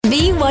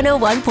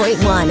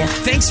B101.1.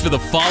 Thanks for the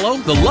follow,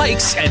 the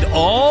likes, and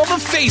all the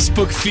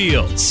Facebook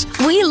fields.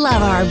 We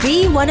love our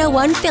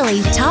B101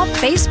 Philly top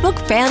Facebook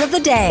fan of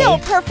the day. No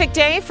perfect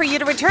day for you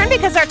to return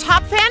because our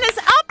top fan is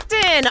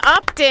Upton.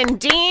 Upton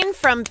Dean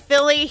from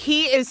Philly.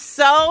 He is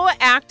so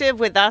active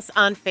with us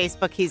on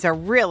Facebook. He's a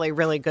really,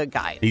 really good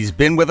guy. He's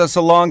been with us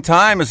a long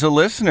time as a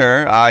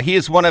listener. He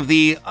is one of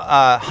the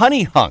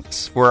honey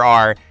hunks for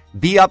our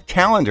Be Up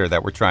calendar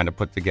that we're trying to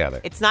put together.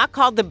 It's not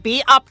called the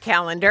Be Up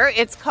calendar.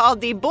 It's called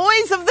the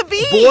Boys of the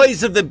Bee.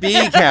 Boys of the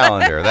Bee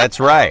calendar. That's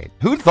right.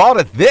 Who thought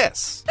of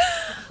this?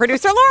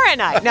 Producer Laura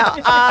and I.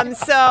 No.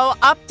 So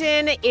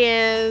Upton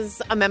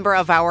is a member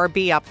of our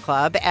Be Up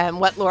Club. And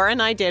what Laura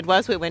and I did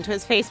was we went to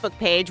his Facebook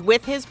page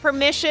with his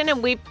permission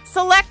and we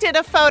selected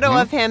a photo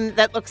of him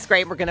that looks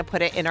great. We're going to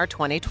put it in our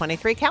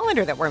 2023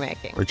 calendar that we're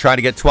making. We're trying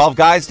to get 12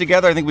 guys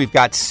together. I think we've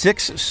got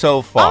 6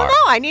 so far. Oh,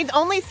 no. I need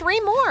only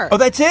 3 more. Oh,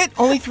 that's it?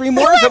 Only 3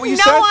 more? Is that what you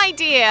said? I have no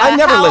idea. I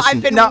never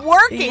listened. I've been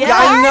working I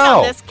hard know.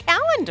 on this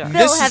calendar.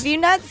 Bill, have you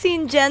not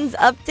seen Jen's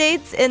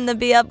updates in the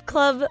Be Up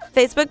Club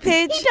Facebook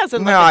page? He doesn't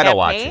look No, at I that don't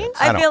watch page. it.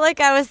 I feel like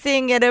I was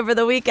seeing it over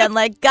the weekend.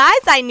 Like, guys,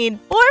 I need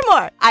 4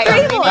 more. I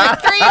only need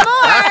 3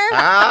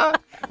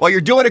 more. Well,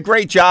 you're doing a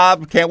great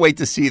job. Can't wait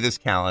to see this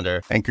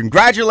calendar. And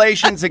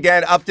congratulations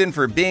again, Upton,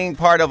 for being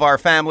part of our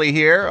family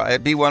here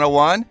at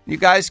B101. You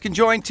guys can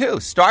join too.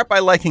 Start by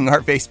liking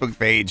our Facebook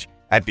page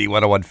at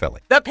B101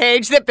 Philly. The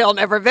page that Bill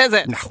never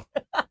visits.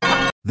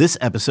 This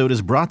episode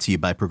is brought to you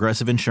by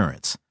Progressive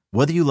Insurance.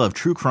 Whether you love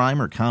true crime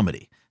or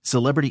comedy,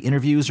 celebrity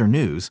interviews or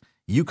news,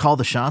 you call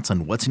the shots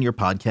on what's in your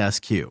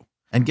podcast queue.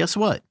 And guess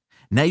what?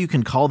 Now you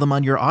can call them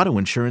on your auto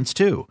insurance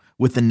too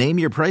with the Name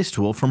Your Price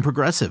tool from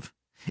Progressive.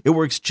 It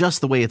works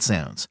just the way it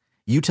sounds.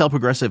 You tell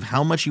Progressive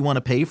how much you want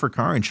to pay for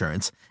car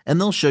insurance, and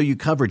they'll show you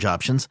coverage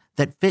options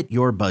that fit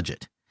your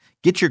budget.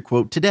 Get your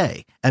quote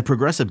today at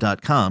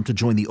Progressive.com to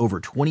join the over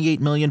 28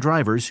 million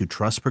drivers who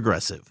trust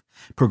Progressive.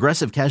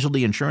 Progressive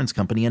Casualty Insurance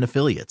Company and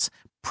Affiliates.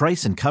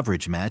 Price and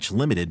coverage match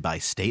limited by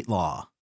state law.